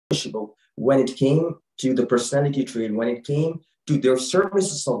non-negotiable when it came to the personality trait, when it came to their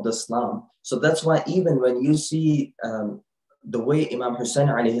services of the Islam. So that's why even when you see the way Imam Hussein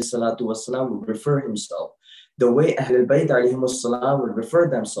alayhi salatu wasalam would refer himself, the way Ahlul Bayt alayhi salam would refer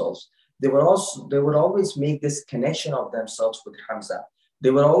themselves, they would always make this connection of themselves with Hamza.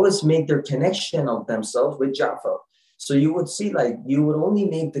 They would always make their connection of themselves with Ja'far. So you would see, like, you would only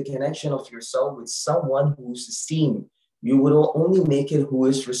make the connection of yourself with someone who's esteemed. You would only make it who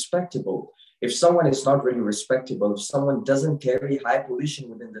is respectable. If someone is not really respectable, if someone doesn't carry high position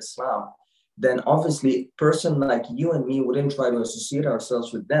within Islam, then obviously a person like you and me wouldn't try to associate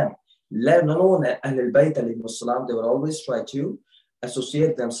ourselves with them. Let alone Ahlul Bayt alayhi salam, they would always try to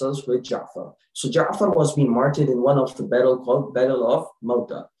associate themselves with Ja'far. So Ja'far was being martyred in one of the battle called Battle of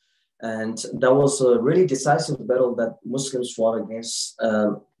Mauta. And that was a really decisive battle that Muslims fought against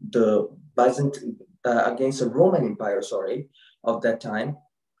against the Roman Empire, of that time.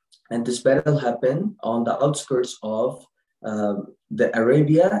 And this battle happened on the outskirts of the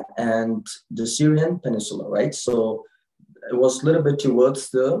Arabia and the Syrian peninsula, right? So it was a little bit towards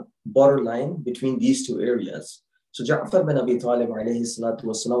the borderline between these two areas. So Ja'far bin Abi Talib alayhi salatu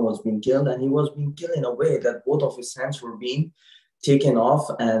wasalam was being killed, and he was being killed in a way that both of his hands were being taken off,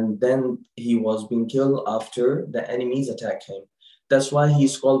 and then he was being killed after the enemies attacked him. That's why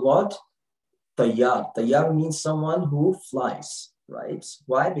he's called what? Tayyar. Tayyar means someone who flies, right?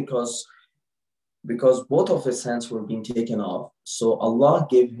 Why? Because both of his hands were being taken off. So Allah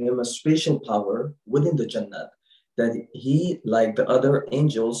gave him a special power within the Jannah, that he, like the other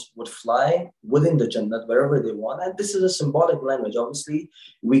angels, would fly within the Jannah wherever they want. And this is a symbolic language. Obviously,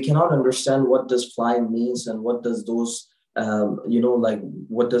 we cannot understand what does fly means and what does those, like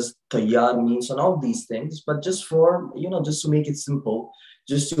what does tayyar means and all these things. But just for, just to make it simple,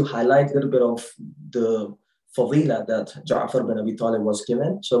 just to highlight a little bit of the fadila that Ja'far bin Abi Talib was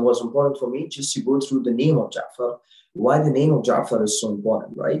given. So it was important for me just to go through the name of Ja'far, why the name of Ja'far is so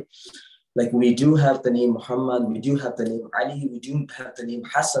important, right? Like we do have the name Muhammad, we do have the name Ali, we do have the name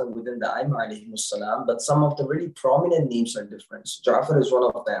Hassan within the Aima alayhi salam, but some of the really prominent names are different. So Ja'far is one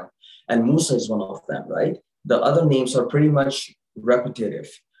of them, and Musa is one of them, right? The other names are pretty much repetitive.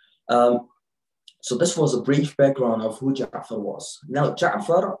 So this was a brief background of who Ja'far was. Now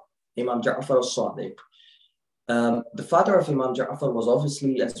Ja'far, Imam Ja'far al-Sadiq, the father of Imam Ja'far was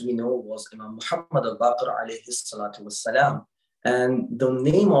obviously, as we know, was Imam Muhammad al-Baqar alayhi salatu wassalam. And the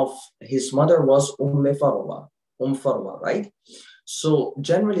name of his mother was Farwa, right? So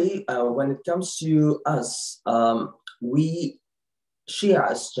generally, when it comes to us, we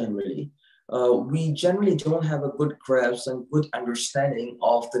Shias generally, we generally don't have a good grasp and good understanding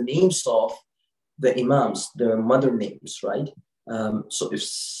of the names of the Imams, their mother names, right? So if,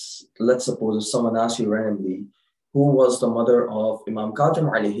 let's suppose if someone asks you randomly, who was the mother of Imam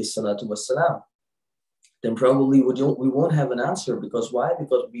Qasim alayhi salatu wassalam, then probably we won't have an answer. Because why?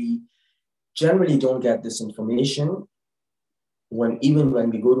 Because we generally don't get this information even when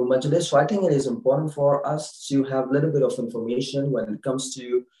we go to Majlis. So I think it is important for us to have a little bit of information when it comes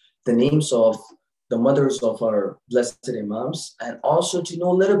to the names of the mothers of our blessed Imams, and also to know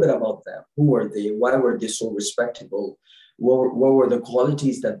a little bit about them. Who were they? Why were they so respectable? What were the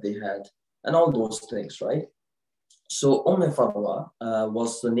qualities that they had? And all those things, right? So Farwa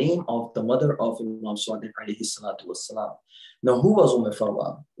was the name of the mother of Imam Sadiq alayhi salatu wassalam. Now, who was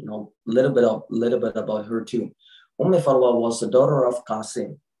Farwa? A little bit about her too. Farwa was the daughter of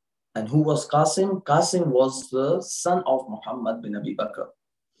Qasim. And who was Qasim? Qasim was the son of Muhammad bin Abi Bakr.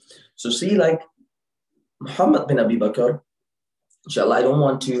 So see, like Muhammad bin Abi Bakr, inshallah, I don't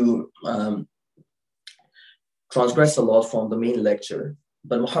want to transgress a lot from the main lecture,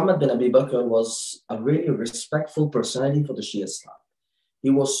 but Muhammad bin Abi Bakr was a really respectful personality for the Shia Islam.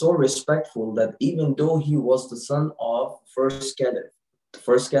 He was so respectful that even though he was the son of first caliph,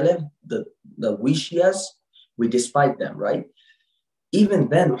 we Shias, we despise them, right? Even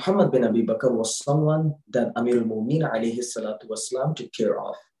then, Muhammad bin Abi Bakr was someone that Amir al-Mu'minin alayhi salatu wasalam took care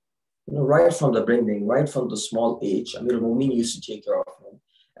of. Right from the beginning, right from the small age, Amir al-Mu'minin used to take care of him.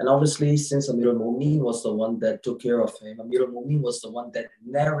 And obviously, since Amir al-Mu'minin was the one that took care of him, Amir al-Mu'minin was the one that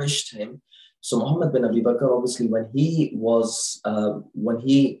nourished him. So Muhammad bin Abi Bakr, obviously, when he was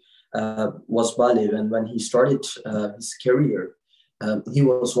baligh and when he started his career, he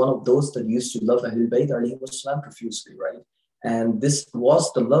was one of those that used to love Ahlul Bayt alayhi wasalam profusely, right? And this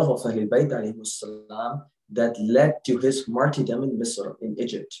was the love of Ahlul Bayt alayhi wasalam that led to his martyrdom in Misr, in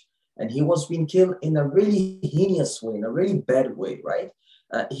Egypt. And he was being killed in a really heinous way, in a really bad way, right?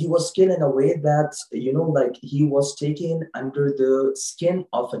 He was killed in a way that, like he was taken under the skin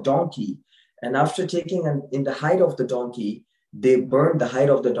of a donkey. And after taking in the hide of the donkey, they burned the hide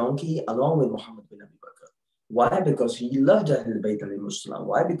of the donkey along with Muhammad bin Abi Bakr. Why? Because he loved Ahlul Bayt alayhi salam.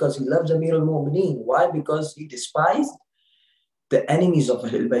 Why? Because he loved Amir al-Mu'mineen. Why? Because he despised the enemies of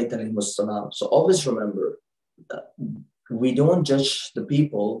Ahlul Bayt alayhi salam. So always remember, we don't judge the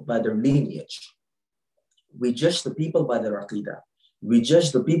people by their lineage. We judge the people by their aqidah. We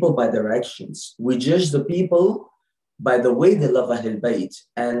judge the people by their actions. We judge the people by the way they love Ahlul Bayt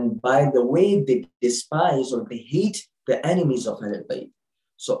and by the way they despise or they hate the enemies of Ahlul Bayt.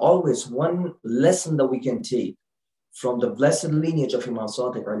 So always one lesson that we can take from the blessed lineage of Imam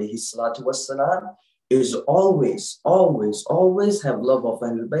Sadiq alayhi salatu wassalam is always have love of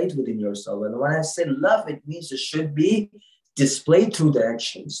Ahlul Bayt within yourself. And when I say love, it means it should be displayed through the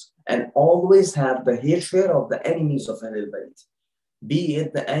actions, and always have the hatred of the enemies of Ahlul Bayt. Be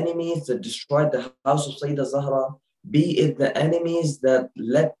it the enemies that destroyed the house of Sayyidah Zahra, be it the enemies that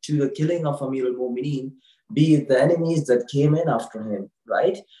led to the killing of Amir al-Mu'mineen, be it the enemies that came in after him,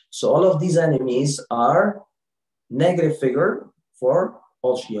 right? So all of these enemies are negative figure for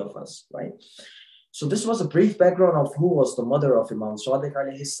all three of us, right? So this was a brief background of who was the mother of Imam Sadiq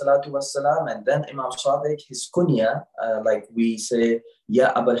alayhi salatu wassalam. And then Imam Sadiq, his kunya, like we say,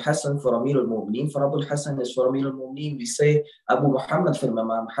 Ya Abul Hassan for Amir al-Mu'mineen. For Abul Hassan is for Amir al-Mu'mineen. We say Abu Muhammad for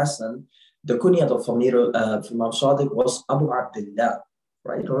Imam Hassan. The kunya of Imam Sadiq was Abu Abdullah,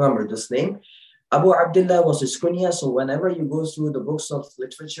 right? Remember this name. Abu Abdullah was his kunya. So whenever you go through the books of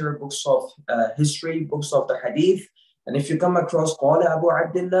literature, books of history, books of the hadith, and if you come across Qala Abu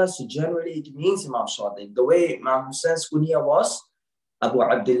Abdullah, so generally it means Imam Sadiq. The way Imam Hussein's kunya was Abu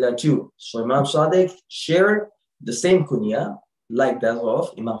Abdullah too. So Imam Sadiq shared the same kunya like that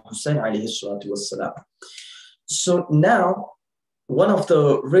of Imam Hussein alayhi salatu wassalam. So now, one of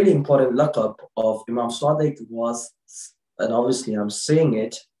the really important laqab of Imam Sadiq was, and obviously I'm saying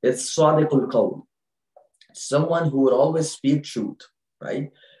it, it's Sadiqul Qawl. Someone who would always speak truth,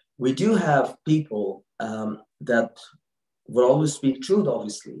 right? We do have people that will always speak truth,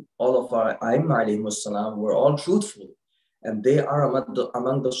 obviously. All of our Aimma alayhimus salam were all truthful, and they are among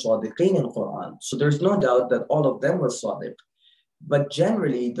the Sadiqeen in Quran. So there's no doubt that all of them were Sadiq. But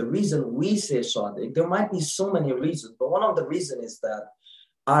generally, the reason we say Sadiq, there might be so many reasons, but one of the reasons is that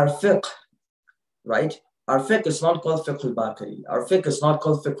our fiqh, right? Our fiqh is not called fiqh al-Baqari. Our fiqh is not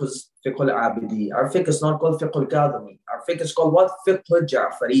called fiqh al-Abidi. Our fiqh is not called fiqh al-Kadhimi. Our fiqh is called what? Fiqh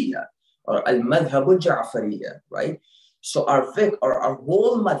al-Ja'fariyya, or al-Madhhab al-Ja'fariyya, right? So our fiqh, or our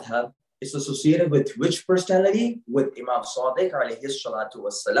whole madhab, is associated with which personality? With Imam Sadiq alayhi salatu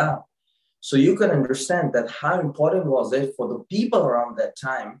wassalam. So you can understand that how important was it for the people around that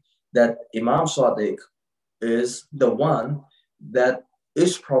time that Imam Sadiq is the one that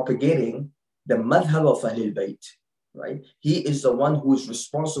is propagating the madhab of Ahlul Bayt, right? He is the one who is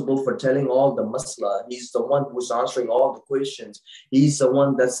responsible for telling all the masla. He's the one who's answering all the questions. He's the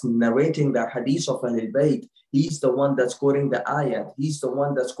one that's narrating the hadith of Ahlul Bayt. He's the one that's quoting the ayat. He's the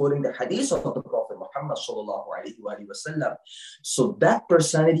one that's quoting the hadith of the Prophet Muhammad sallallahu alaihi wasallam. So that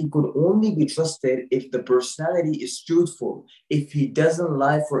personality could only be trusted if the personality is truthful, if he doesn't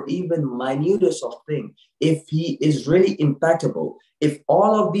lie for even minutest of thing, if he is really impeccable. If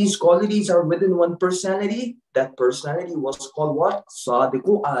all of these qualities are within one personality, that personality was called what?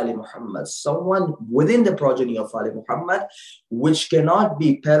 Sadiqu Ali Muhammad. Someone within the progeny of Ali Muhammad, which cannot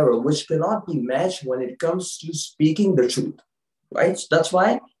be parallel, which cannot be matched when it comes to speaking the truth, right? So that's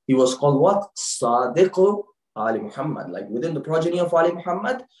why he was called what? Sadiqu Ali Muhammad. Like within the progeny of Ali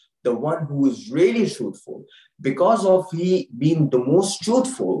Muhammad, the one who is really truthful, because of he being the most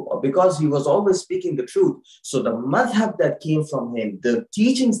truthful, or because he was always speaking the truth. So the madhab that came from him, the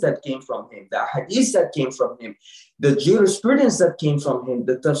teachings that came from him, the hadith that came from him, the jurisprudence that came from him,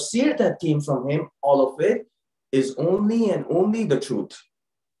 the tafsir that came from him, all of it is only and only the truth.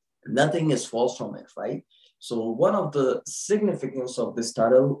 Nothing is false from it, right? So one of the significance of this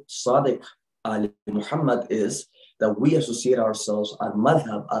title, Sadiq Ali Muhammad, is that we associate ourselves, our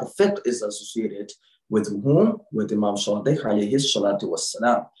madhab, our fiqh is associated with whom? With Imam Sadiq alayhi salatu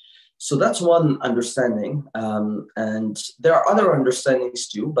wassalam. So that's one understanding. And there are other understandings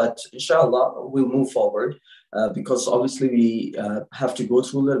too, but inshallah, we'll move forward because obviously we have to go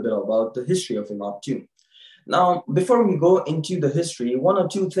through a little bit about the history of Imam too. Now, before we go into the history, one or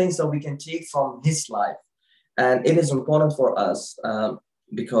two things that we can take from his life, and it is important for us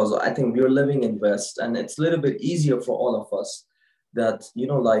because I think we're living in West, and it's a little bit easier for all of us that, you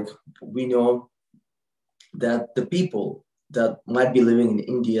know, like we know that the people that might be living in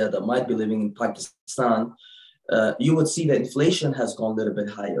India, that might be living in Pakistan, you would see that inflation has gone a little bit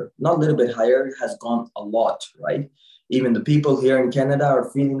higher. Not a little bit higher, it has gone a lot, right? Even the people here in Canada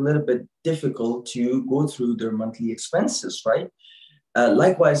are feeling a little bit difficult to go through their monthly expenses, right?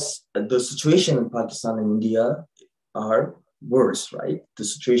 Likewise, the situation in Pakistan and India are worse, right? The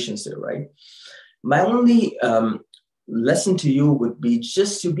situations there, right? My only lesson to you would be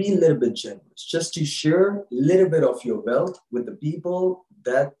just to be a little bit generous, just to share a little bit of your wealth with the people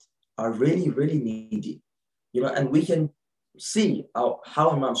that are really, really needy, and we can see how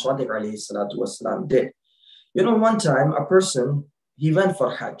Imam Sadiq alayhi salatu wasalam did. One time a person, he went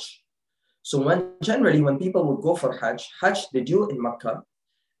for Hajj. So generally when people would go for Hajj they do in Makkah.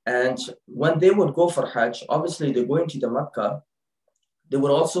 And when they would go for Hajj, obviously they're going to the Makkah, they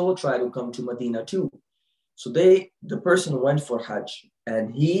would also try to come to Medina too. So the person went for Hajj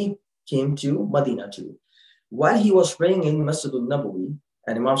and he came to Medina too. While he was praying in Masjid al-Nabawi,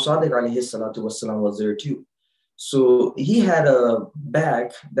 and Imam Sadiq alayhi salatu wasalam was there too. So he had a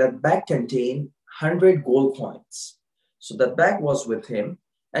bag, that bag contained 100 gold coins. So that bag was with him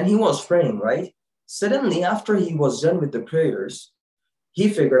and he was praying, right? Suddenly, after he was done with the prayers, he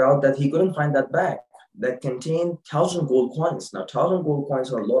figured out that he couldn't find that bag that contained 1,000 gold coins. Now, 1,000 gold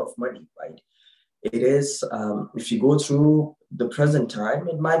coins are a lot of money, right? It is, if you go through the present time,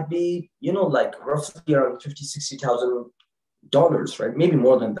 it might be, like roughly around $50,000-$60,000, right? Maybe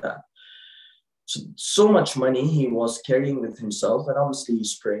more than that. So much money he was carrying with himself, and obviously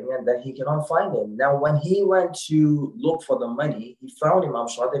he's praying, and then he cannot find him. Now, when he went to look for the money, he found Imam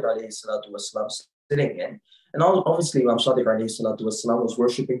Sadiq alayhi salatu wasalam sitting in, and obviously Imam Sadiq alayhi salatu wasalam was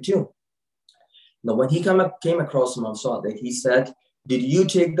worshipping too. Now, when he came across Imam Sadiq, he said, "Did you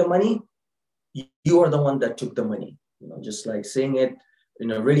take the money? You are the one that took the money." Just like saying it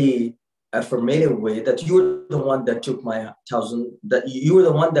in a really affirmative way, that you're the one that took my 1,000, that you were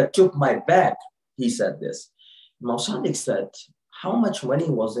the one that took my bag. He said this. Imam Sadiq said, "How much money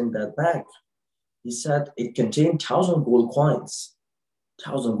was in that bag?" He said, "It contained 1,000 gold coins.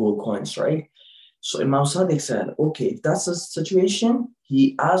 1,000 gold coins, right?" So Imam Sadiq said, "Okay, if that's the situation,"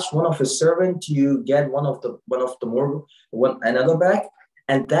 he asked one of his servants to get another bag,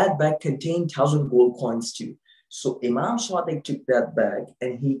 and that bag contained 1,000 gold coins too. So Imam Sadiq took that bag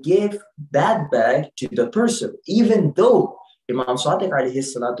and he gave that bag to the person, even though Imam Sadiq alayhi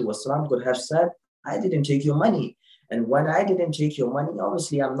salatu wasalam could have said, "I didn't take your money. And when I didn't take your money,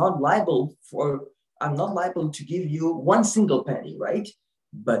 obviously I'm not liable to give you one single penny, right?"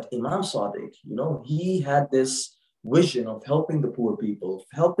 But Imam Sadiq, he had this vision of helping the poor people,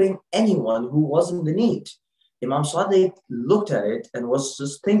 helping anyone who was in the need. Imam Sadiq looked at it and was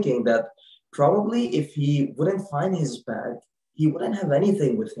just thinking that probably if he wouldn't find his bag, he wouldn't have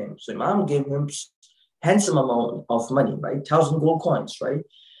anything with him. So Imam gave him handsome amount of money, right? 1,000 gold coins, right?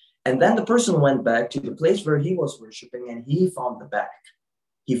 And then the person went back to the place where he was worshiping and he found the bag.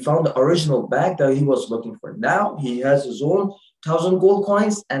 He found the original bag that he was looking for. Now he has his own 1,000 gold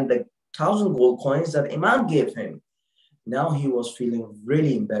coins and the 1,000 gold coins that Imam gave him. Now he was feeling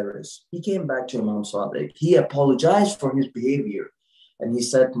really embarrassed. He came back to Imam Sadiq. He apologized for his behavior. And he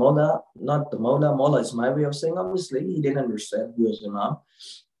said, "Mawla," not the Mawla, Mawla is my way of saying, obviously, he didn't understand who was Imam.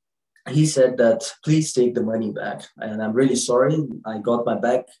 He said that, "Please take the money back. And I'm really sorry. I got my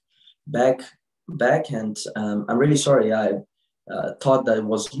back, and I'm really sorry. I thought that it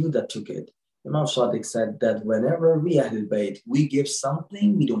was you that took it." Imam Sadiq said that whenever we Ahlul Bayt, we give something,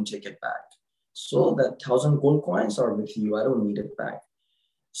 we don't take it back. So that 1,000 gold coins are with you. I don't need it back.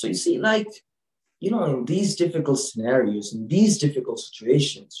 So you see, in these difficult scenarios, in these difficult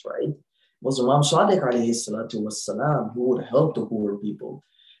situations, right, it was Imam Sadiq alayhi salatu wassalam who would help the poor people.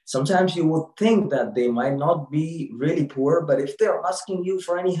 Sometimes you would think that they might not be really poor, but if they're asking you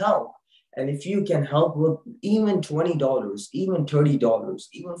for any help, and if you can help with even $20, even $30,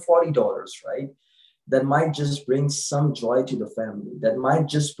 even $40, right, that might just bring some joy to the family. That might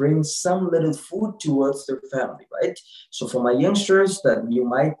just bring some little food towards their family, right? So for my youngsters, that you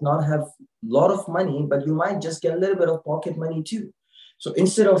might not have a lot of money, but you might just get a little bit of pocket money too. So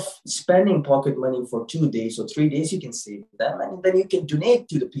instead of spending pocket money for 2 days or 3 days, you can save them and then you can donate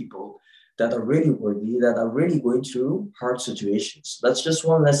to the people that are really worthy, that are really going through hard situations. That's just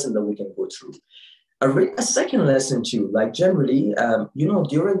one lesson that we can go through. A second lesson too, like generally,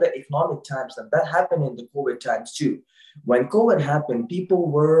 during the economic times, and that happened in the COVID times too. When COVID happened, people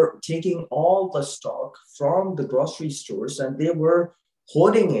were taking all the stock from the grocery stores and they were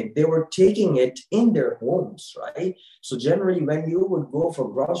hoarding it. They were taking it in their homes, right? So generally, when you would go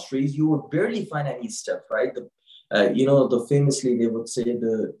for groceries, you would barely find any stuff, right? Famously, they would say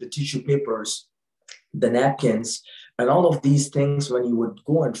the tissue papers, the napkins, and all of these things, when you would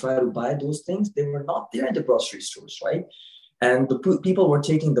go and try to buy those things, they were not there in the grocery stores, right? And the people were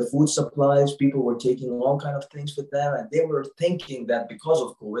taking the food supplies, people were taking all kind of things with them, and they were thinking that because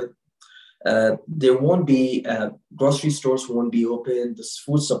of COVID, there won't be grocery stores won't be open, the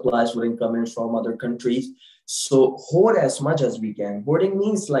food supplies wouldn't come in from other countries. So hoard as much as we can. Hoarding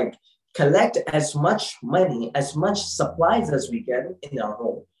means like collect as much money, as much supplies as we can in our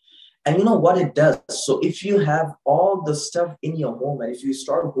home. And you know what it does? So if you have all the stuff in your home, and if you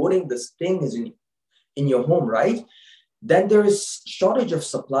start hoarding this things in your home, right? Then there is shortage of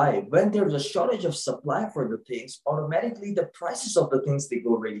supply. When there's a shortage of supply for the things, automatically the prices of the things, they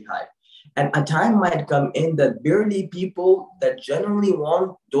go really high. And a time might come in that barely people that generally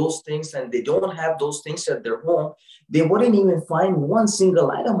want those things and they don't have those things at their home, they wouldn't even find one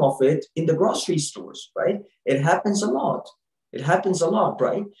single item of it in the grocery stores, right? It happens a lot. It happens a lot,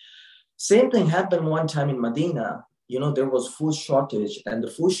 right? Same thing happened one time in Medina. You know, there was food shortage, and the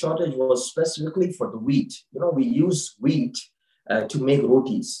food shortage was specifically for the wheat. You know, we use wheat to make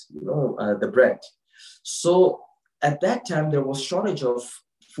rotis, the bread. So at that time, there was shortage of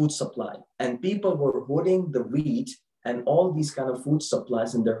food supply, and people were hoarding the wheat and all these kind of food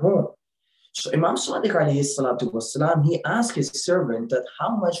supplies in their home. So Imam Sadiq alayhi salatu wasalam, he asked his servant that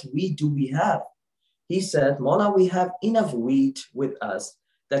how much wheat do we have? He said, Mawla, we have enough wheat with us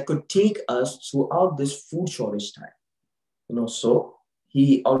that could take us throughout this food shortage time. So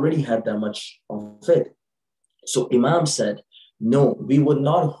he already had that much of it. So Imam said, no, we would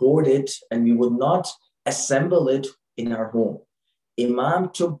not hoard it and we would not assemble it in our home. Imam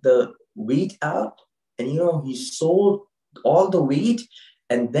took the wheat out and, he sold all the wheat.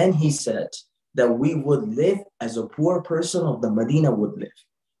 And then he said that we would live as a poor person of the Medina would live.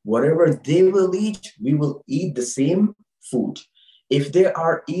 Whatever they will eat, we will eat the same food. If they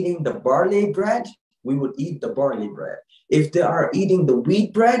are eating the barley bread, we will eat the barley bread. If they are eating the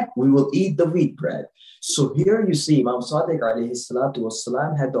wheat bread, we will eat the wheat bread. So here you see Imam Sadiq alayhi salatu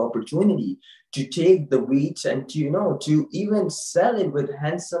wasalam had the opportunity to take the wheat and to even sell it with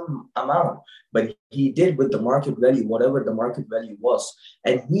handsome amount. But he did with the market value, whatever the market value was.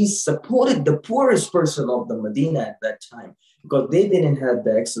 And he supported the poorest person of the Medina at that time because they didn't have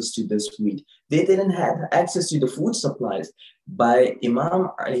the access to this wheat. They didn't have access to the food supplies. By Imam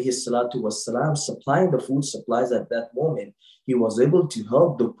alayhi salatu wasalam supplying the food supplies at that moment, he was able to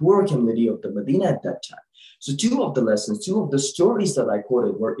help the poor community of the Medina at that time. So two of the lessons, two of the stories that I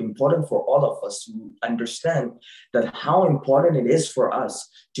quoted were important for all of us to understand that how important it is for us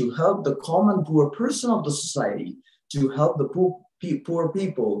to help the common poor person of the society, to help the poor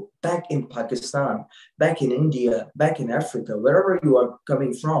people back in Pakistan, back in India, back in Africa, wherever you are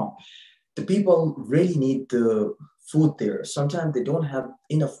coming from. The people really need the food there. Sometimes they don't have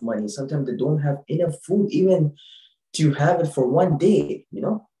enough money. Sometimes they don't have enough food even to have it for one day,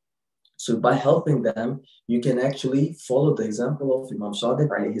 So by helping them, you can actually follow the example of Imam Sadiq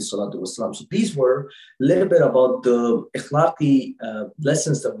alayhi salatu wasalam. So these were a little bit about the ikhlaqi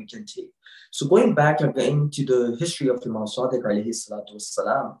lessons that we can take. So going back again to the history of Imam Sadiq alayhi salatu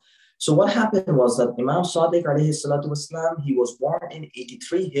wasalam. So what happened was that Imam Sadiq alayhi salatu wasalam, he was born in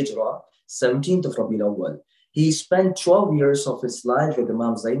 83 Hijrah, 17th of Rabiul Awwal. He spent 12 years of his life with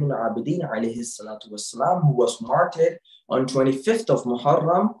Imam Zain al-Abidin alayhi salatu wasalam, who was martyred on 25th of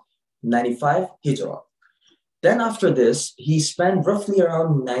Muharram, 95 Hijrah. Then after this, he spent roughly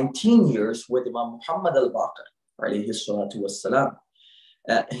around 19 years with Imam Muhammad al-Baqar alayhi salatu wasalam.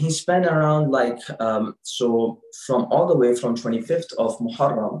 He spent around so from all the way from 25th of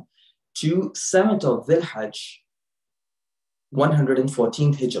Muharram to 7th of Dhul Hajj,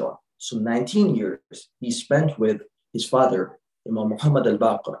 114th Hijrah. So 19 years he spent with his father, Imam Muhammad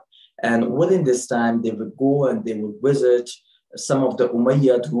al-Baqar. And within this time, they would go and they would visit some of the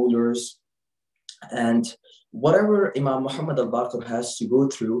Umayyad rulers. And whatever Imam Muhammad al-Baqar has to go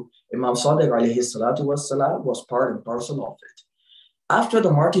through, Imam Sadiq alayhi salatu wasalam was part and parcel of it. After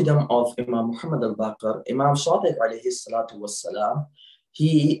the martyrdom of Imam Muhammad al-Baqar, Imam Sadiq alayhi salatu wasalam,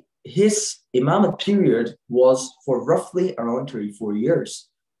 his imamate period was for roughly around 34 years.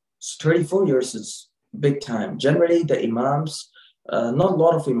 So 34 years is big time. Generally, the imams, not a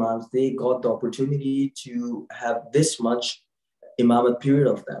lot of imams, they got the opportunity to have this much imamate period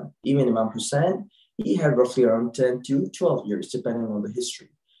of them. Even Imam Hussein, he had roughly around 10 to 12 years, depending on the history.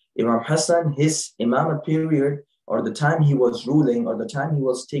 Imam Hassan, his imamate period, or the time he was ruling, or the time he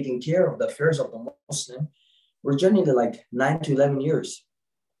was taking care of the affairs of the Muslim, were generally like 9 to 11 years.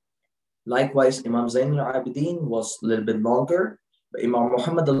 Likewise, Imam Zain al-Abidin was a little bit longer. But Imam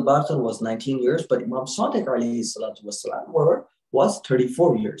Muhammad al-Baqir was 19 years, but Imam Sadiq alayhi salatu wasalam was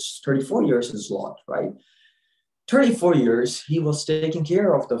 34 years. 34 years is a lot, right? 34 years, he was taking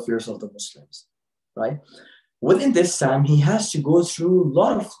care of the affairs of the Muslims, right? within this time, he has to go through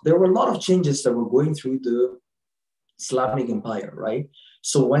there were a lot of changes that were going through the Islamic Empire, right?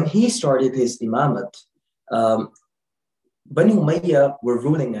 So when he started his imamate, um, Bani Umayyah were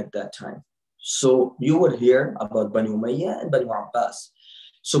ruling at that time. So you would hear about Bani Umayyah and Bani Abbas.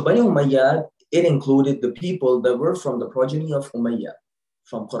 So Bani Umayyah, it included the people that were from the progeny of Umayyah,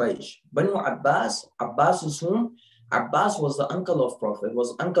 from Quraysh. Bani Abbas, Abbas is whom? Abbas was the uncle of Prophet,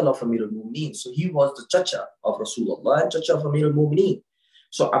 was uncle of Amir al-Mu'mineen. So he was the chacha of Rasulullah and chacha of Amir al-Mu'mineen.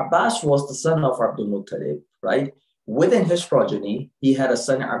 So Abbas was the son of Abdul Muttalib, right? Within his progeny, he had a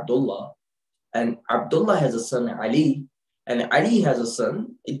son Abdullah, and Abdullah has a son Ali, and Ali has a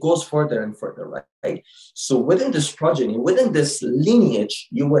son. It goes further and further, right? So within this progeny, within this lineage,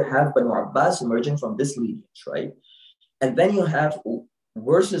 you would have Banu Abbas emerging from this lineage, right? And then you have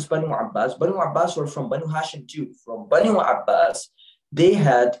versus Banu Abbas. Banu Abbas were from Banu Hashim too. From Banu Abbas, they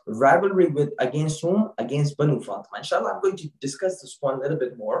had rivalry against whom? Against Banu Fatima. Inshallah, I'm going to discuss this one a little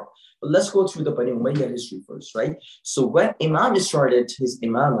bit more. But let's go through the Banu Umayyah history first, right? So when Imam started his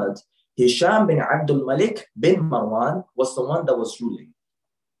imamate, Hisham bin Abdul Malik bin Marwan was the one that was ruling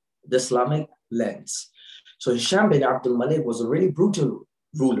the Islamic lands. So Hisham bin Abdul Malik was a really brutal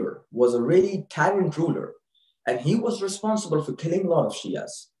ruler, was a really tyrant ruler. And he was responsible for killing a lot of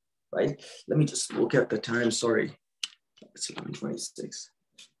Shias, right? Let me just look at the time. Sorry, it's 11:26.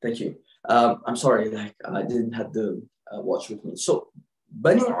 Thank you. I'm sorry, I didn't have the watch with me. So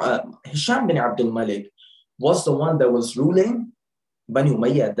Hisham bin Abdul Malik was the one that was ruling Bani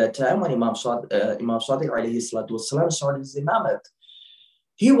Umayyah at that time when Imam Sadiq alayhi salatu wasalam started his imamate.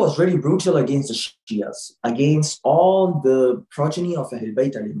 He was really brutal against the Shias, against all the progeny of Ahlul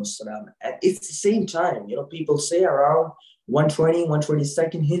Bayt alayhi salam. And it's the same time, people say around 120,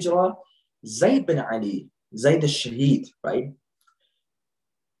 122nd Hijrah, Zayd bin Ali, Zayd al-Shaheed, right?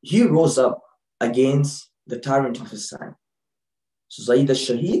 He rose up against the tyrant of his time. So Zayd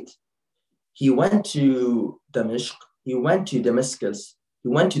al-Shaheed, he went to Damascus, he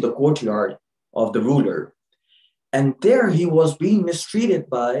went to the courtyard of the ruler. And there he was being mistreated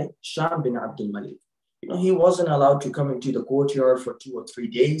by Hisham bin Abdul Malik. He wasn't allowed to come into the courtyard for 2 or 3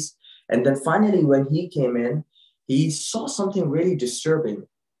 days. And then finally, when he came in, he saw something really disturbing.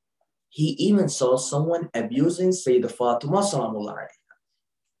 He even saw someone abusing Sayyidah Fatima salamullah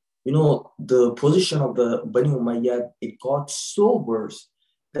alayha. The position of the Bani Umayyad, it got so worse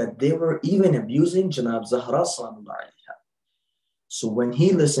that they were even abusing Janab Zahra salamullah alayha. So when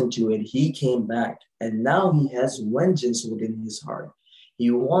he listened to it, he came back, and now he has vengeance within his heart.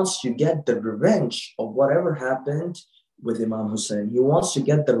 He wants to get the revenge of whatever happened with Imam Hussein. He wants to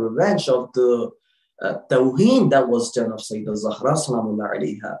get the revenge of the tawheen that was done of Sayyidah Zahra salamullah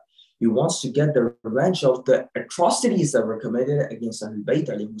alayha. He wants to get the revenge of the atrocities that were committed against Ahlul Bayt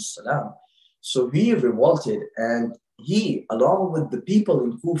alayhi salam. So he revolted, and he, along with the people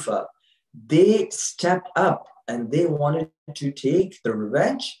in Kufa, they stepped up and they wanted to take the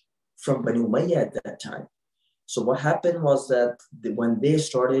revenge from Bani Umayyah at that time. So what happened was that when they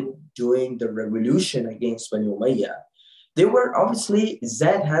started doing the revolution against Bani Umayyah, they were obviously,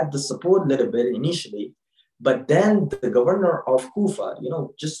 Zayd had the support a little bit initially, but then the governor of Kufa,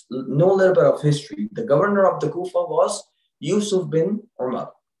 just know a little bit of history. The governor of the Kufa was Yusuf bin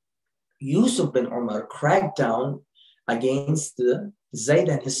Umar. Yusuf bin Umar cracked down against Zayd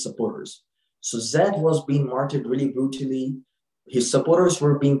and his supporters. So Zayd was being martyred really brutally. His supporters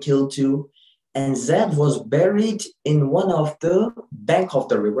were being killed too. And Zayd was buried in one of the bank of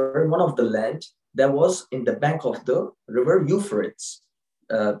the river, one of the land that was in the bank of the river Euphrates.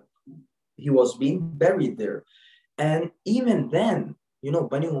 He was being buried there. And even then,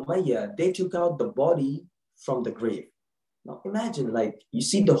 Bani Umayyah, they took out the body from the grave. Now imagine, you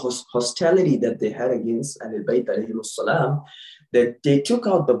see the hostility that they had against Ahlul Bayt alayhi salam, that they took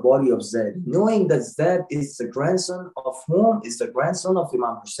out the body of Zayd, knowing that Zayd is the grandson of whom? Is the grandson of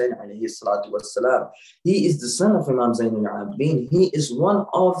Imam Hussein alayhi salatu wasalam. He is the son of Imam Zayn al-Abidin. He is one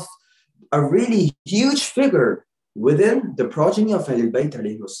of a really huge figure within the progeny of Ahlul Bayt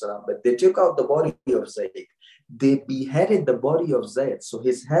alayhi salam. But they took out the body of Zayd. They beheaded the body of Zayd. So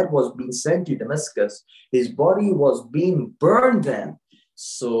his head was being sent to Damascus. His body was being burned then.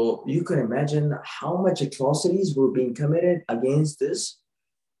 So you can imagine how much atrocities were being committed against this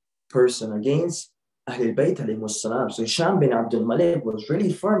person, against Ahlul Bayt alayhi salam. So Hisham bin Abdul Malik was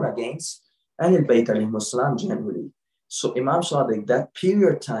really firm against Ahlul Bayt alayhi salam generally. So Imam Sadiq, that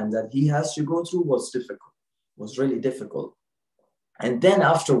period of time that he has to go through was difficult, was really difficult. And then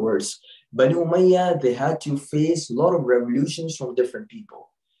afterwards, Bani Umayyah, they had to face a lot of revolutions from different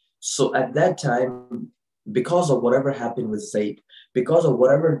people. So at that time, because of whatever happened with Zayd, because of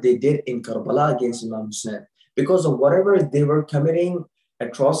whatever they did in Karbala against Imam Hussein, because of whatever they were committing,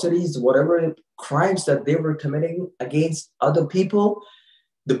 atrocities, whatever crimes that they were committing against other people,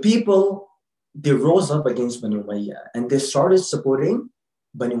 the people, they rose up against Banu Umayyah and they started supporting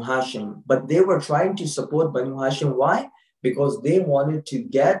Banu Hashim. But they were trying to support Banu Hashim. Why? Because they wanted to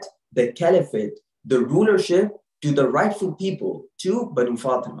get the caliphate, the rulership, to the rightful people, to Banu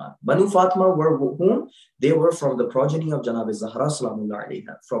Fatima. Banu Fatima were whom? They were from the progeny of Janab Zahra,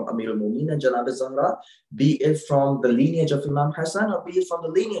 from Amir al-Mu'minin Janab Zahra, be it from the lineage of Imam Hassan or be it from the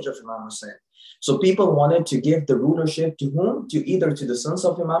lineage of Imam Hussein. So people wanted to give the rulership to whom? To either to the sons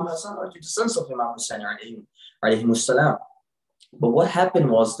of Imam Hassan or to the sons of Imam Hussein, alayhimus salam. But what happened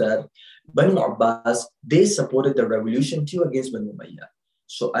was that Banu Abbas, they supported the revolution too against Banu Umayyah.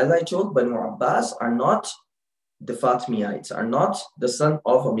 So as I told, Banu Abbas are not the Fatimites, are not the son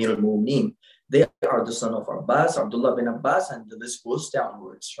of Amir al-Mu'minin. They are the son of Abbas, Abdullah bin Abbas, and the list goes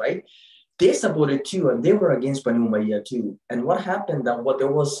downwards, right? They supported too, and they were against Banu Umayyah too. And what happened that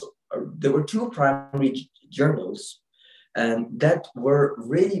there were two primary journals, and that were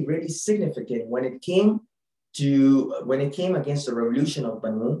really, really significant when it came against the revolution of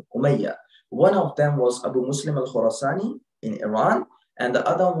Banu Umayyah. One of them was Abu Muslim al-Khurasani in Iran, and the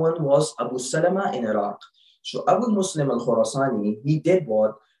other one was Abu Salama in Iraq. So Abu Muslim al-Khurasani, he did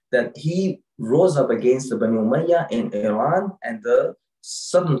what? That he rose up against the Banu Umayyah in Iran and the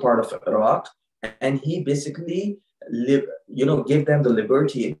southern part of Iraq, and he basically gave them the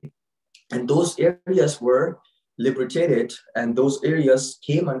liberty. And those areas were liberated, and those areas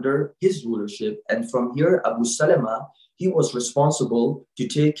came under his rulership. And from here, Abu Salama, he was responsible to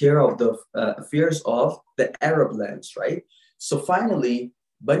take care of the affairs of the Arab lands, right? So finally,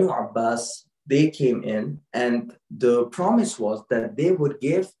 Banu Abbas, they came in, and the promise was that they would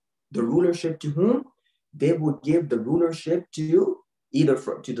give the rulership to whom? They would give the rulership to either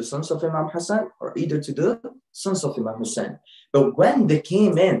to the sons of Imam Hassan or either to the sons of Imam Hussein. But when they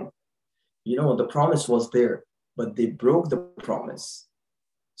came in, the promise was there, but they broke the promise.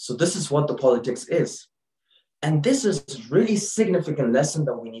 So this is what the politics is. And this is a really significant lesson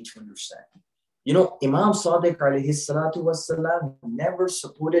that we need to understand. Imam Sadiq alayhi salatu wassalam never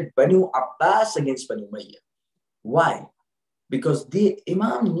supported Banu Abbas against Banu Umayyah. Why? Because the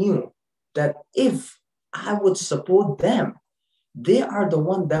Imam knew that if I would support them, they are the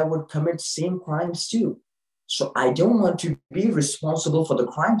one that would commit same crimes too. So I don't want to be responsible for the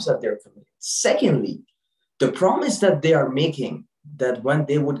crimes that they're committing. Secondly, the promise that they are making, that when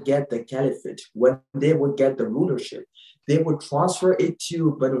they would get the caliphate, when they would get the rulership, they would transfer it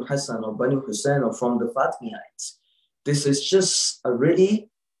to Banu Hassan or Banu Hussein or from the Fatimites. This is just a really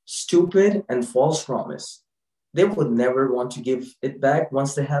stupid and false promise. They would never want to give it back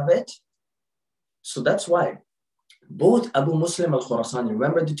once they have it. So that's why both Abu Muslim al-Khurasani,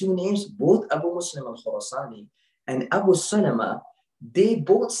 remember the two names, both Abu Muslim al-Khurasani and Abu Salama, they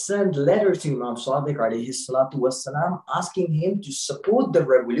both sent letters to Imam Sadiq alayhi salatu wassalam asking him to support the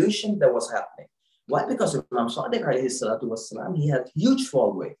revolution that was happening. Why? Because Imam Sadiq alayhi salatu wassalam, he had huge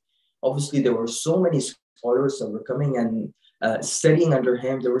following. Obviously, there were so many scholars that were coming and studying under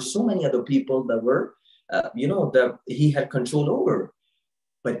him. There were so many other people that were, that he had control over.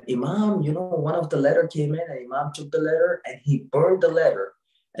 But Imam, one of the letter came in and Imam took the letter and he burned the letter.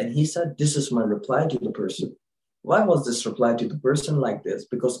 And he said, this is my reply to the person. Why was this reply to the person like this?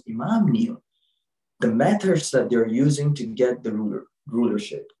 Because Imam knew the methods that they're using to get the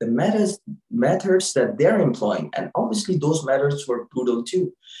rulership, the methods that they're employing. And obviously those methods were brutal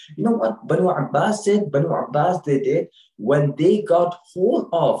too. You know what Banu Abbas did? Banu Abbas, they did when they got hold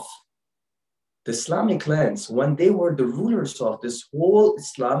of the Islamic lands, when they were the rulers of this whole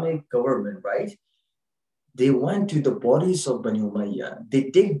Islamic government, right? They went to the bodies of Banu Umayyah. They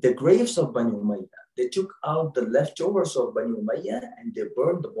dig the graves of Banu Umayyah. They took out the leftovers of Banu Umayyah and they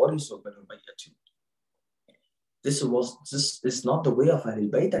burned the bodies of Banu Umayyah too. This is not the way of Ahlul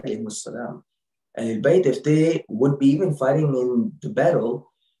Bayt alayhimus salam. Ahlul Bayt, if they would be even fighting in the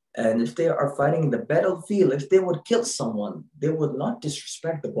battle, and if they are fighting in the battlefield, if they would kill someone, they would not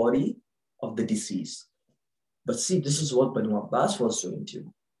disrespect the body of the deceased. But see, this is what Banu Abbas was doing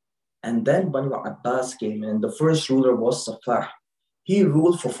too. And then Banu Abbas came in. The first ruler was Safah. He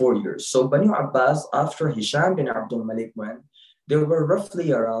ruled for 4 years. So Banu Abbas, after Hisham bin Abdul Malik went, there were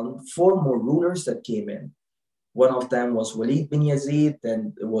roughly around 4 more rulers that came in. One of them was Walid bin Yazid,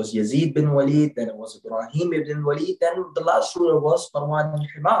 then it was Yazid bin Walid, then it was Ibrahim ibn Walid, then the last ruler was Marwan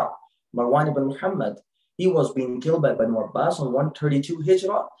al-Himar, Marwan ibn Muhammad. He was being killed by Banu Abbas on 132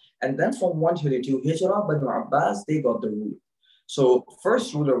 Hijrah, and then from 132 Hijrah, Banu Abbas, they got the rule. So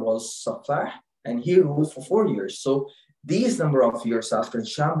first ruler was Safah, and he ruled for 4 years. So these number of years after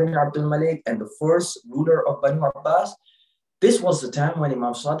Hisham bin Abdul Malik and the first ruler of Banu Abbas, this was the time when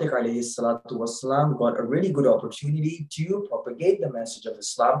Imam Sadiq alayhi salatu wasalam got a really good opportunity to propagate the message of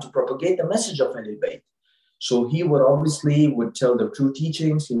Islam, to propagate the message of Ahlul Bayt. So he would tell the true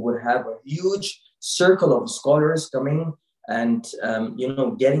teachings. He would have a huge circle of scholars coming and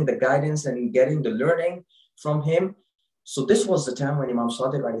getting the guidance and getting the learning from him. So this was the time when Imam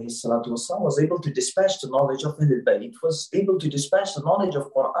Sadiq alayhi salatu wasalam was able to dispatch the knowledge of Ahlul Bayt, was able to dispatch the knowledge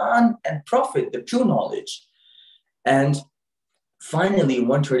of Quran and Prophet, the true knowledge. And finally, in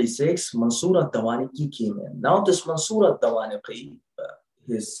 136, Mansur al-Dawaniqi came in. Now, this Mansur al-Dawaniqi,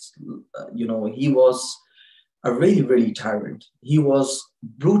 he was a really, really tyrant. He was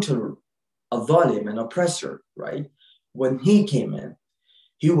brutal, a zalim, an oppressor, right? When he came in,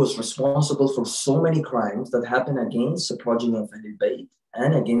 he was responsible for so many crimes that happened against the progeny of Ahlul Bayt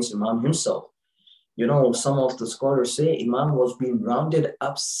and against Imam himself. Some of the scholars say Imam was being rounded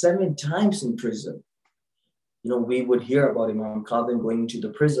up 7 times in prison. We would hear about Imam Qadim going into the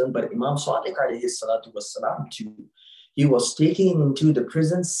prison, but Imam Sadiq alayhi salatu wassalam too, he was taken into the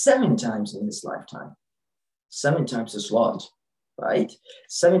prison 7 times in his lifetime. 7 times his lot, right?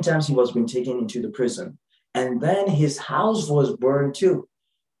 7 times he was being taken into the prison. And then his house was burned too.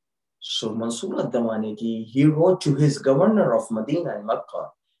 So Mansur al-Dawaniqi, he wrote to his governor of Medina and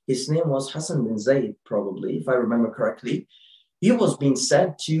Makkah. His name was Hassan bin Zayd, probably, if I remember correctly. He was being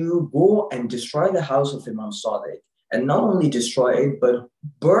sent to go and destroy the house of Imam Sadiq, and not only destroy it, but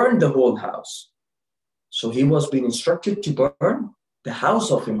burn the whole house. So he was being instructed to burn the house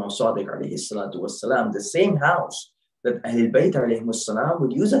of Imam Sadiq alayhi salatu wasalam, the same house that Ahlul Bayt alayhi wasalam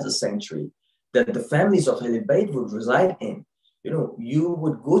would use as a sanctuary, that the families of Ahlul Bayt would reside in. You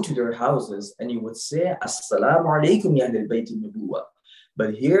would go to their houses and you would say, Assalamu alaikum ya Ahlul Bayt al-Nubuwah.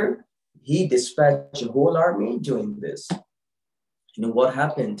 But here, he dispatched a whole army doing this. What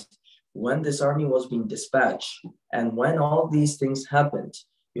happened when this army was being dispatched and when all these things happened,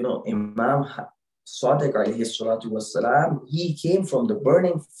 Imam Sadiq alayhi salatu wasalam, he came from the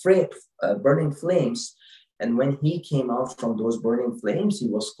burning flames. And when he came out from those burning flames, he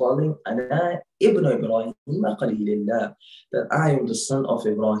was calling, Ana ibn Ibrahim qalilillah, that I am the son of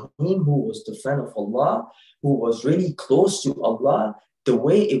Ibrahim, who was the friend of Allah, who was really close to Allah. The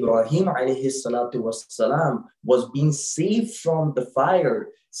way Ibrahim alayhi salatu wassalam was being saved from the fire,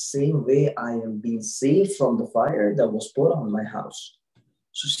 same way I am being saved from the fire that was put on my house.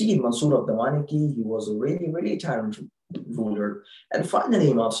 So see, Mansur al-Dawaniqi, he was a really, really tyrant ruler. And finally,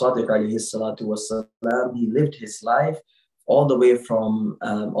 Imam Sadiq alayhi salatu wassalam, he lived his life all the way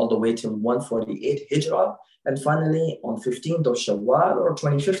till 148 Hijrah. And finally, on 15th of Shawwal or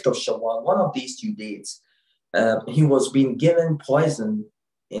 25th of Shawwal, one of these 2 dates, he was being given poison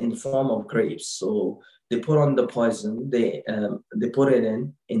in the form of grapes. So they put on the poison, they put it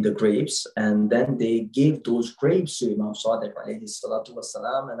in the grapes, and then they gave those grapes to Imam Sadiq alayhi salatu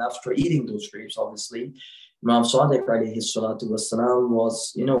wasalam. And after eating those grapes, obviously, Imam Sadiq alayhi salatu wasalam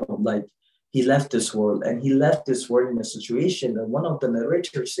was, he left this world. And he left this world in a situation that one of the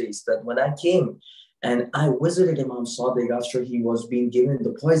narrators says that when I came and I visited Imam Sadiq after he was being given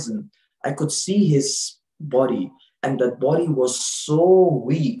the poison, I could see his body, and that body was so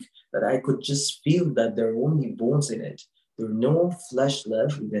weak that I could just feel that there were only bones in it. There were no flesh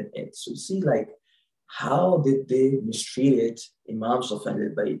left within it. So see, how did they mistreat Imams of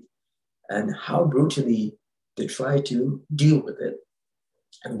Ahlul Bayt, and how brutally they try to deal with it.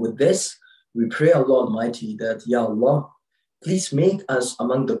 And with this, we pray Allah Almighty that, Ya Allah, please make us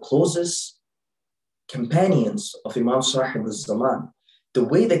among the closest companions of Imam Sahib al-Zaman. The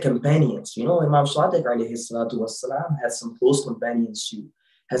way the companions, Imam Sadiq alayhi salatu wassalam has some close companions too,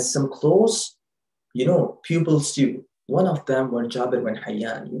 has some close, pupils too. One of them were Jabir bin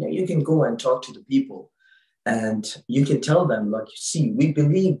Hayyan. You can go and talk to the people and you can tell them, we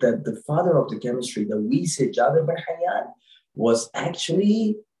believe that the father of the chemistry that we say Jabir bin Hayyan was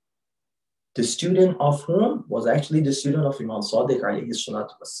actually the student of whom? Was actually the student of Imam Sadiq alayhi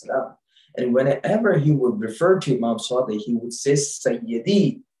salatu wassalam. And whenever he would refer to Imam Sadiq, he would say,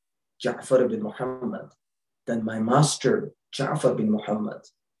 Sayyidi Ja'far bin Muhammad, then my master, Ja'far bin Muhammad.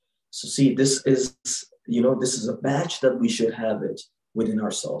 So see, this is a badge that we should have it within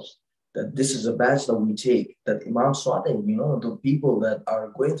ourselves. That this is a badge that we take, that Imam Sadiq, the people that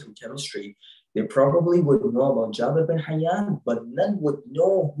are going through chemistry, they probably would know about Jabir bin Hayyan, but none would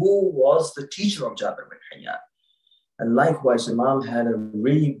know who was the teacher of Jabir bin Hayyan. And likewise, Imam had a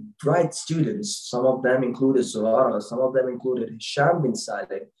really bright students. Some of them included Zurara, some of them included Hisham bin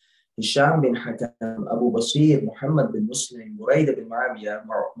Salim, Hisham bin Hakam, Abu Basir, Muhammad bin Muslim, Buraidah bin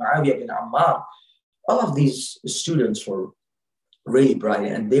Muawiyah bin Ammar. All of these students were really bright,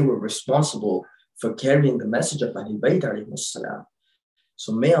 and they were responsible for carrying the message of Ahlul Bayt alayhi salam.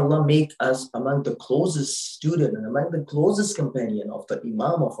 So may Allah make us among the closest student and among the closest companion of the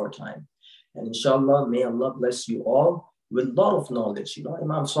Imam of our time. And inshallah, may Allah bless you all with a lot of knowledge. You know,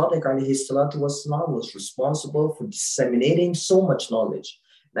 Imam Sadiq alayhi salatu wasalam was responsible for disseminating so much knowledge.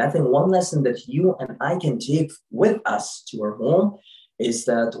 And I think one lesson that you and I can take with us to our home is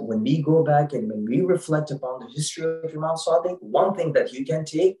that when we go back and when we reflect upon the history of Imam Sadiq, one thing that you can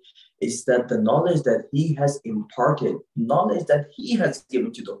take is that the knowledge that he has imparted, knowledge that he has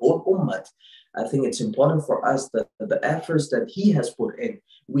given to the whole ummah, I think it's important for us that the efforts that he has put in,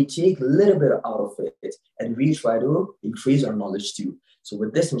 we take a little bit out of it and we try to increase our knowledge too. So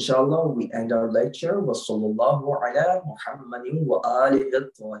with this, inshallah, we end our lecture. Wa sallallahu ala Muhammadin wa alihi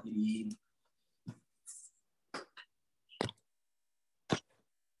at-tahirin.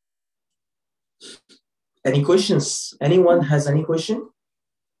 Any questions? Anyone has any question?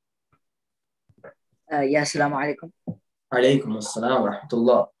 Yeah, assalamu alaikum. Alaykum assalam wa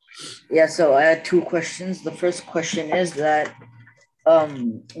rahmatullah. Yeah, so I had two questions. The first question is that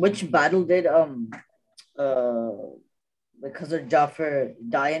which battle did because of Jafar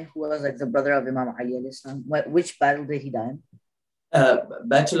die in, who was like the brother of Imam Ali alayhi salam? Which battle did he die in?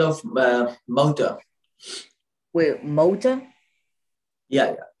 Battle of Mauta. Wait, Mauta?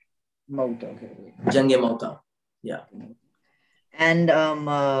 Yeah. Mauta, okay. Jange Mauta. Yeah. And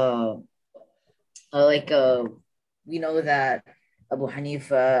we know that Abu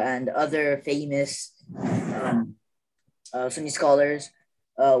Hanifa and other famous Sunni scholars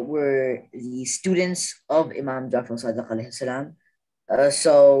were the students of Imam Jafar Sadiq alayhi salam.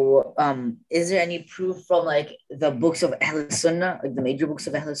 So is there any proof from like the books of Ahl Sunnah, like the major books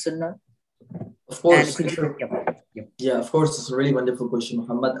of Ahl Sunnah? Of course. Yeah, of course. It's a really wonderful question,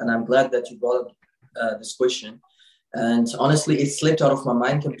 Muhammad, and I'm glad that you brought up this question. And honestly, it slipped out of my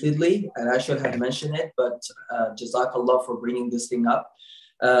mind completely, and I should have mentioned it, but Jazakallah for bringing this thing up.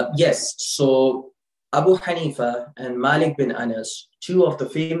 Yes, so Abu Hanifa and Malik bin Anas, two of the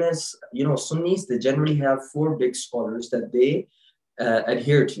famous, Sunnis, they generally have four big scholars that they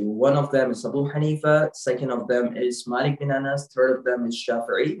adhere to. One of them is Abu Hanifa, second of them is Malik bin Anas, third of them is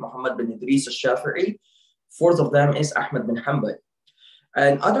Shafi'i, Muhammad bin Idris al-Shafi'i, fourth of them is Ahmad bin Hanbal.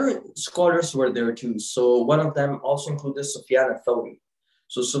 And other scholars were there too. So one of them also included Sufyan al-Thawri.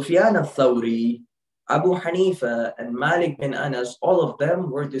 So Sufyan al-Thawri, Abu Hanifa, and Malik bin Anas, all of them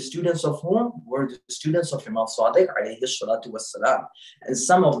were the students of whom? Were the students of Imam Sadiq alayhi salatu wassalam. And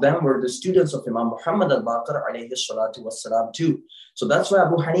some of them were the students of Imam Muhammad al-Baqar alayhi salatu wassalam too. So that's why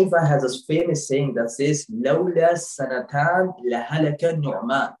Abu Hanifa has this famous saying that says, لَوْلَا سَنَتَانْ لَهَلَكَ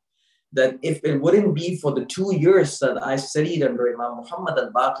نُعْمَانِ. That if it wouldn't be for the 2 years that I studied under Imam Muhammad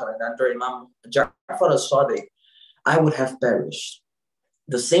al-Baqar and under Imam Ja'far al-Sadiq, I would have perished.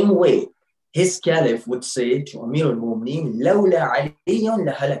 The same way, his caliph would say to Amir al-Mu'mineen, لَوْلَا عَلِيٌّ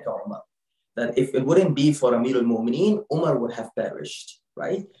لَهَلَكَ عُمَرٌ. That if it wouldn't be for Amir al-Mu'mineen, Umar would have perished,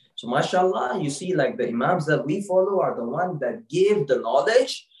 right? So mashallah, you see like the imams that we follow are the ones that give the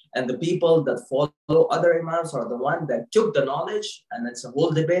knowledge, and the people that follow other imams are the ones that took the knowledge, and it's a whole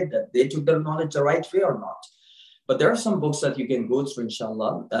debate that they took the knowledge the right way or not. But there are some books that you can go through,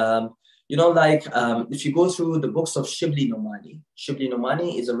 inshallah. If you go through the books of Shibli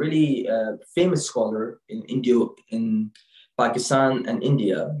Nomani is a really famous scholar in India, in Pakistan and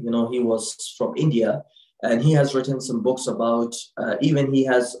India. He was from India, and he has written some books about, even he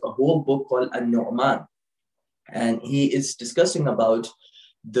has a whole book called An-Nu'man, and he is discussing about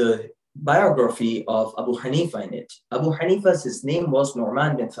the biography of Abu Hanifa in it. Abu Hanifa's, his name was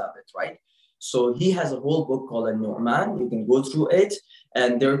Nu'man bin Thabit, right? So he has a whole book called An-Nu'man. You can go through it.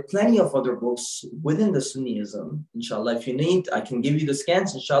 And there are plenty of other books within the Sunnism. Inshallah, if you need, I can give you the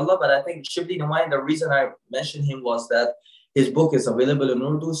scans, inshallah. But I think Shibli Nu'man, the reason I mentioned him was that his book is available in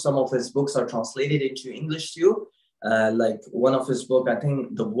Urdu. Some of his books are translated into English too. Like one of his books, I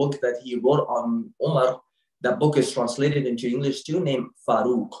think the book that he wrote on Umar, that book is translated into English too, named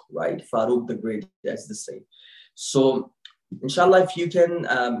Farooq, right? Farooq the Great, as they say. So, inshallah, if you can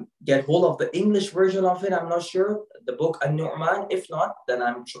get hold of the English version of it, I'm not sure, the book An-Nu'man. If not, then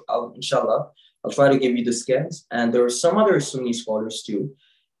inshallah, I'll try to give you the scans. And there are some other Sunni scholars too.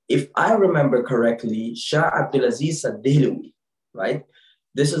 If I remember correctly, Shah Abdulaziz ad-Dehlawi, right?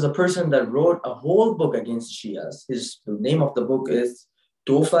 This is a person that wrote a whole book against Shias. The name of the book is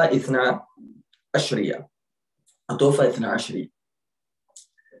Tofa Ithna Ashriya. Tofa Ithna Ashri,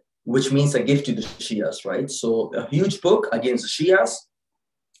 which means a gift to the Shias, right? So a huge book against the Shias.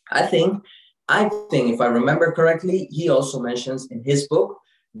 I think if I remember correctly, he also mentions in his book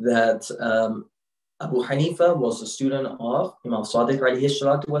that Abu Hanifa was a student of Imam Sadiq alayhi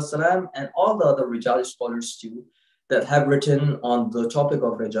salatu wasalam, and all the other Rijal scholars too that have written on the topic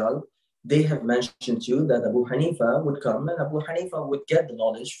of Rijal. They have mentioned too that Abu Hanifa would come and Abu Hanifa would get the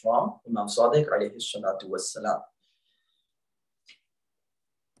knowledge from Imam Sadiq alayhi salatu wasalam.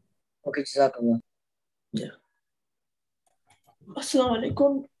 Okay, Jazakallah. Yeah. Assalamu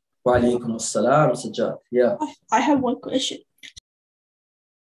alaikum. Wa alaikum assalam, Sajjad. Yeah. I have one question.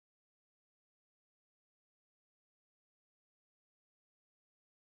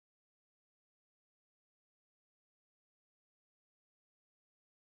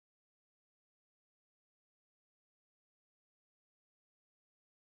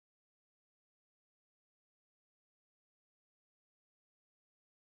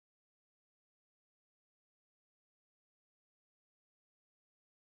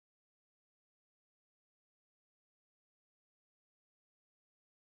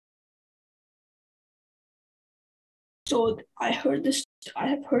 So I have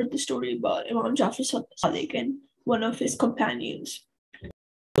heard the story about Imam Jafar Sadiq and one of his companions.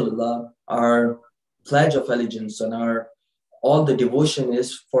 Our pledge of allegiance and all the devotion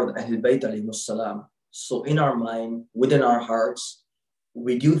is for the Ahlul Bayt alayhimus salam. So in our mind, within our hearts,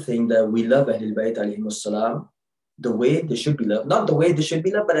 we do think that we love Ahlul Bayt alayhimus salam the way they should be loved. Not the way they should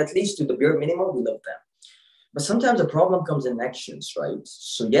be loved, but at least to the bare minimum, we love them. But sometimes the problem comes in actions, right?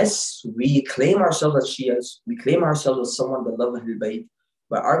 So yes, we claim ourselves as Shias. We claim ourselves as someone that love Ahlul Bayt.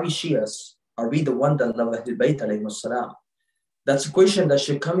 But are we Shias? Are we the one that love Ahlul Bayt alayhimus salam? That's a question that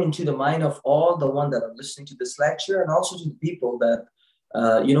should come into the mind of all the ones that are listening to this lecture, and also to the people that,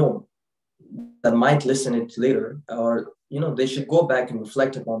 that might listen it later, or, they should go back and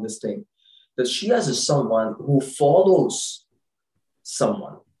reflect upon this thing. That Shias is someone who follows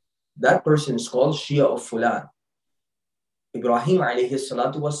someone. That person is called Shia of Fulan. Ibrahim alayhi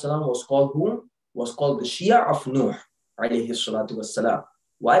salatu wasalam was called whom? Was called the Shia of Nuh alayhi salatu wasalam.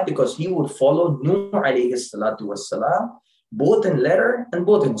 Why? Because he would follow Nuh alayhi salatu wasalam, both in letter and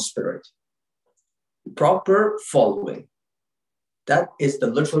both in spirit. Proper following. That is the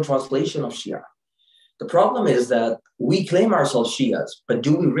literal translation of Shia. The problem is that we claim ourselves Shias, but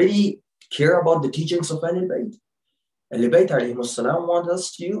do we really care about the teachings of Ahlul Bayt? Ahlul Bayt alayhimus salam want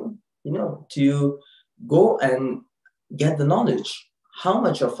us to, to go and get the knowledge. How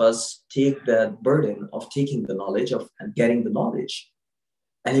much of us take that burden of taking the knowledge of and getting the knowledge?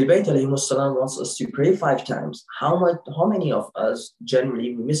 Ahlul Bayt alayhimus salam wants us to pray 5 times. How many of us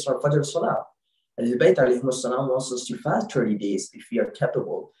generally we miss our Fajr Salah? Ahlul Bayt alayhimus salam wants us to fast 30 days if we are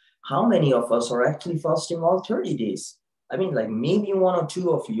capable. How many of us are actually fasting all 30 days? I mean, like maybe 1 or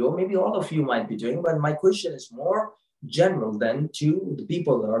 2 of you, or maybe all of you might be doing, but my question is more general than to the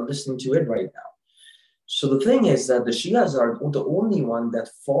people that are listening to it right now. So the thing is that the Shias are the only one that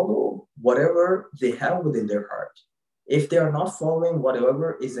follow whatever they have within their heart. If they are not following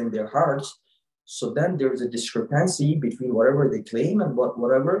whatever is in their hearts, so then there's a discrepancy between whatever they claim and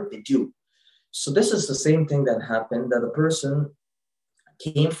whatever they do. So this is the same thing that happened, that a person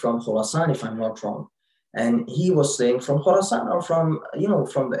came from Khorasan, if I'm not wrong. And he was saying from Khorasan or from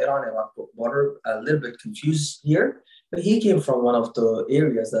the Iran-Iraq border, a little bit confused here, but he came from one of the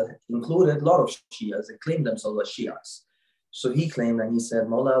areas that included a lot of Shias that claimed themselves as Shias. So he claimed and he said,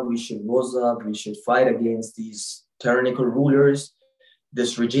 Mullah, we should rose up, we should fight against these tyrannical rulers,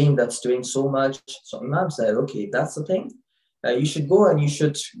 this regime that's doing so much. So Imam said, okay, that's the thing. You should go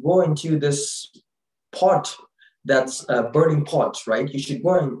into this pot, that's a burning pot, right? You should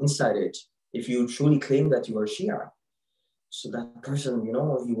go inside it if you truly claim that you are Shia. So that person,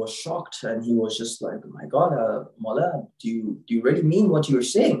 he was shocked and he was just like, oh my God, Mullah, do you really mean what you're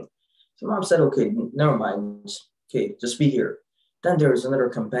saying? So Imam said, okay, never mind. Okay, just be here. Then there was another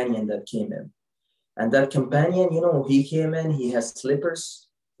companion that came in. And that companion, he came in, he has slippers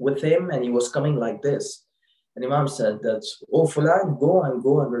with him and he was coming like this. And Imam said that, oh, Fulan,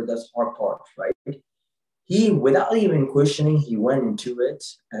 go under that hard part, right? He, without even questioning, he went into it.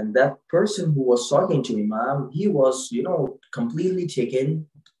 And that person who was talking to Imam, he was, completely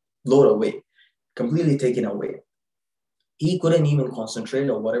blown away, completely taken away. He couldn't even concentrate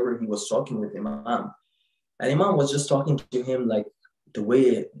on whatever he was talking with Imam. And Imam was just talking to him like the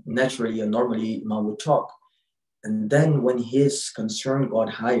way naturally and normally Imam would talk. And then when his concern got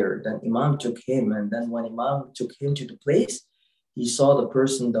higher, then Imam took him. And then when Imam took him to the place, he saw the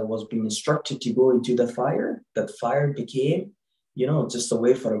person that was being instructed to go into the fire. That fire became, just a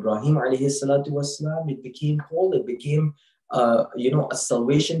way for Ibrahim alayhi salatu wasalam. It became whole. It became, a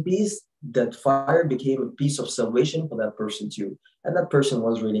salvation piece. That fire became a piece of salvation for that person too. And that person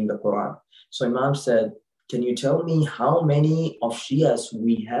was reading the Quran. So Imam said, can you tell me how many of Shias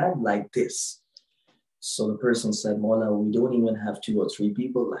we had like this? So the person said, Mola, we don't even have 2 or 3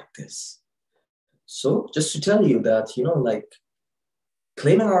 people like this. So just to tell you that, like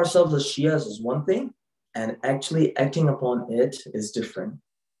claiming ourselves as Shias is one thing, and actually acting upon it is different.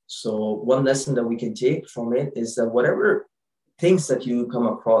 So one lesson that we can take from it is that whatever things that you come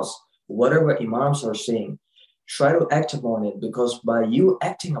across, whatever Imams are saying, try to act upon it, because by you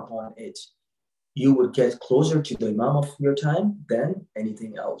acting upon it, you would get closer to the Imam of your time than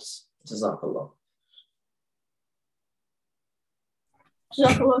anything else. Jazakallah.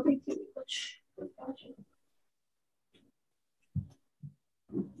 Jazakallah, thank you very much.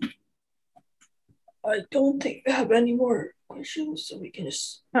 I don't think we have any more questions, so we can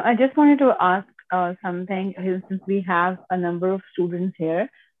just... No, I just wanted to ask something, since we have a number of students here.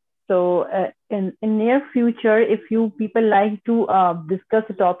 So in near future, if you people like to discuss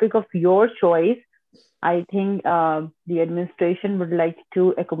a topic of your choice, I think the administration would like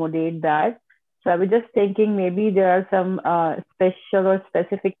to accommodate that. So I was just thinking maybe there are some special or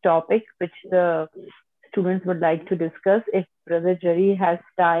specific topics which the students would like to discuss. If Brother Jarry has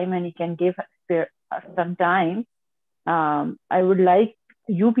time and he can give some time, I would like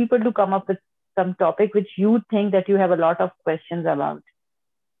you people to come up with some topic which you think that you have a lot of questions about.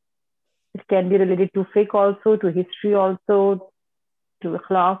 It can be related to fiqh also, to history also, to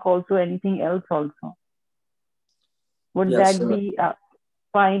akhlaq also, anything else also. Would that be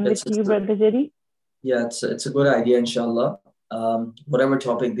fine with you, Brother Jarry? Yeah, it's a good idea, inshallah. Whatever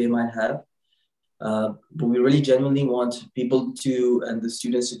topic they might have. But we really genuinely want people to, and the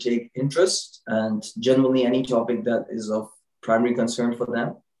students to take interest, and genuinely any topic that is of primary concern for them,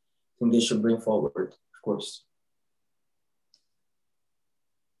 I think they should bring forward, of course.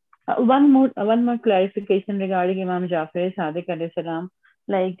 One more clarification regarding Imam Jafar Sadiq alayhi salam.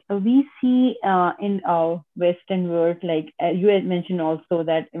 Like we see in our Western world, like you had mentioned also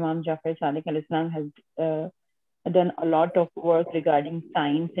that Imam Jafar Sadiq alayhi salam has done a lot of work regarding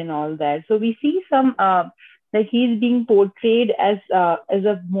science and all that. So we see some like he's being portrayed as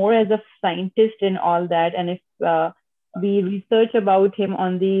more as a scientist and all that. And if we research about him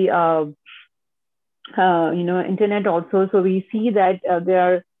on the internet also, so we see that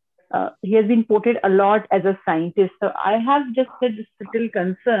he has been portrayed a lot as a scientist. So I have just a little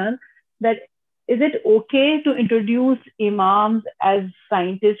concern that is it okay to introduce imams as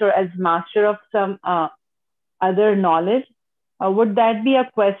scientists or as master of some other knowledge? Would that be a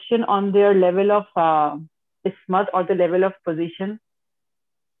question on their level of ismat or the level of position?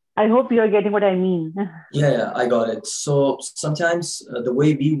 I hope you are getting what I mean. Yeah, I got it. So sometimes the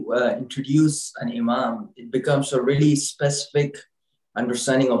way we introduce an imam, it becomes a really specific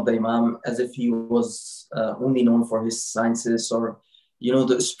understanding of the imam, as if he was only known for his sciences, or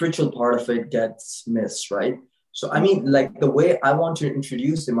the spiritual part of it gets missed, right? So I mean, like the way I want to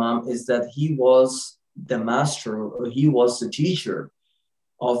introduce imam is that he was the master, or he was the teacher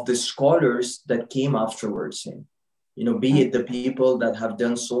of the scholars that came afterwards him. Be it the people that have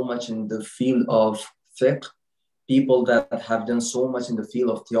done so much in the field of fiqh, people that have done so much in the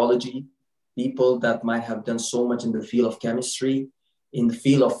field of theology, people that might have done so much in the field of chemistry, in the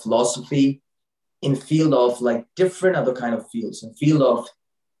field of philosophy, in field of like different other kind of fields, in field of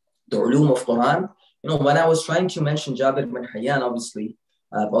the Uloom of Quran. When I was trying to mention Jabir bin Hayyan, obviously,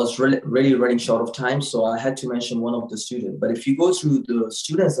 I was really running short of time, so I had to mention one of the students. But if you go through the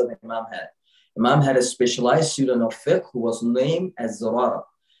students that Imam had a specialized student of fiqh who was named as Zarara.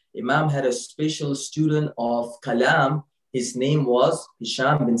 Imam had a special student of Kalam. His name was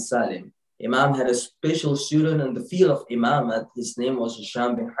Hisham bin Salim. Imam had a special student in the field of Imamat. His name was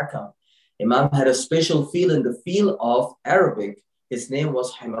Hisham bin Hakam. Imam had a special field in the field of Arabic. His name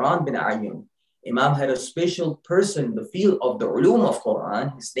was Himran bin Ayyun. Imam had a special person in the field of the Uloom of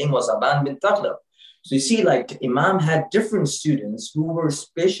Quran. His name was Aban bin Taghlab. So you see, like Imam had different students who were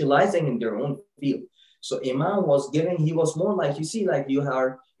specializing in their own field. So Imam he was more like, you see, like you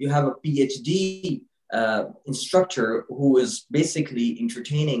have a PhD instructor who is basically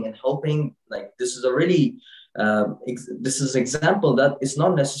entertaining and helping. Like this is a really, this is an example that is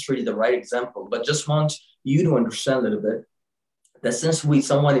not necessarily the right example, but just want you to understand a little bit that since if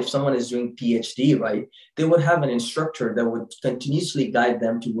someone is doing PhD, right, they would have an instructor that would continuously guide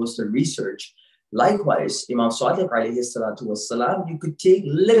them towards the research. Likewise, Imam Sadiq alayhi salatu wassalam, you could take a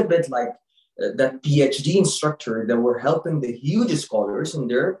little bit like that PhD instructor that were helping the huge scholars in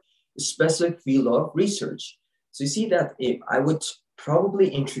their specific field of research. So you see that I would probably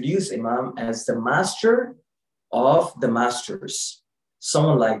introduce Imam as the master of the masters,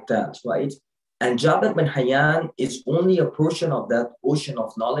 someone like that, right? And Jabir bin Hayyan is only a portion of that ocean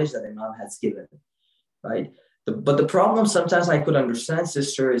of knowledge that Imam has given, right? But the problem sometimes I could understand,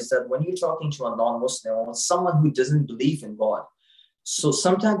 sister, is that when you're talking to a non-Muslim or someone who doesn't believe in God, so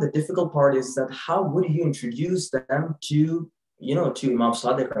sometimes the difficult part is that how would you introduce them to, to Imam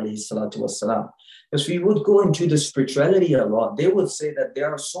Sadiq alayhi salatu wassalam? Because we would go into the spirituality a lot. They would say that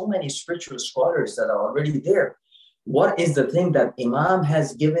there are so many spiritual scholars that are already there. What is the thing that Imam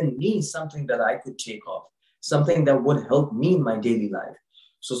has given me, something that I could take off, something that would help me in my daily life?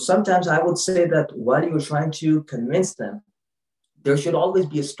 So sometimes I would say that while you're trying to convince them, there should always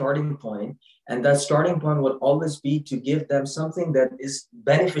be a starting point. And that starting point would always be to give them something that is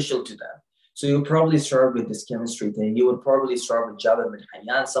beneficial to them. So you probably start with this chemistry thing. You would probably start with Jabir bin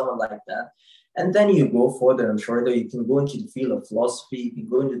Hayyan, someone like that. And then you go further and further. You can go into the field of philosophy. You can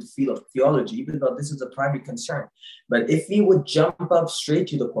go into the field of theology, even though this is a primary concern. But if we would jump up straight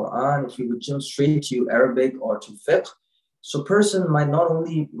to the Quran, if we would jump straight to Arabic or to fiqh, so person might not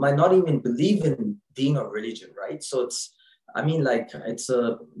even believe in being a religion, right? So it's a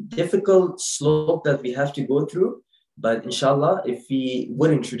difficult slope that we have to go through. But inshallah, if we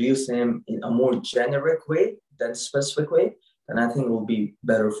would introduce him in a more generic way than specific way, then I think it will be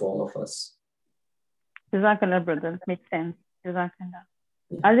better for all of us. Jazakallah, brother. Makes sense. Jazakallah.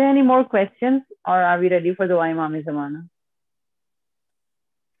 Are there any more questions, or are we ready for the Dua Imam Zamana?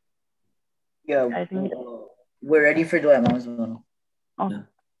 Yeah, I think we're ready for Dua Imam Zamana. Oh. Yeah.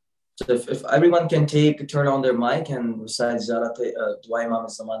 So if everyone can turn on their mic and recite Dua Imam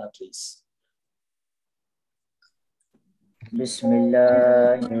Zamana, please.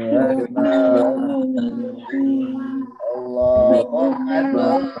 Bismillahirrahmanirrahim.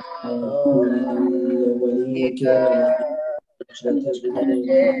 Allahumma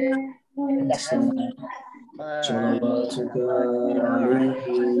صلواتك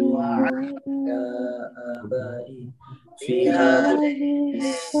عليه وعلى آبائه في هذه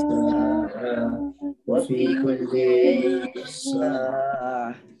الساعة وفي كل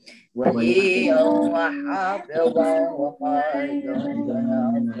ساعة وليا وحافظا وقائدا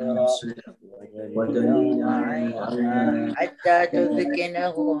وناصرا ودليلا علينا حتى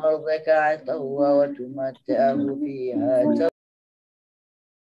تسكنه أرضك عطوا وتمتعه فيها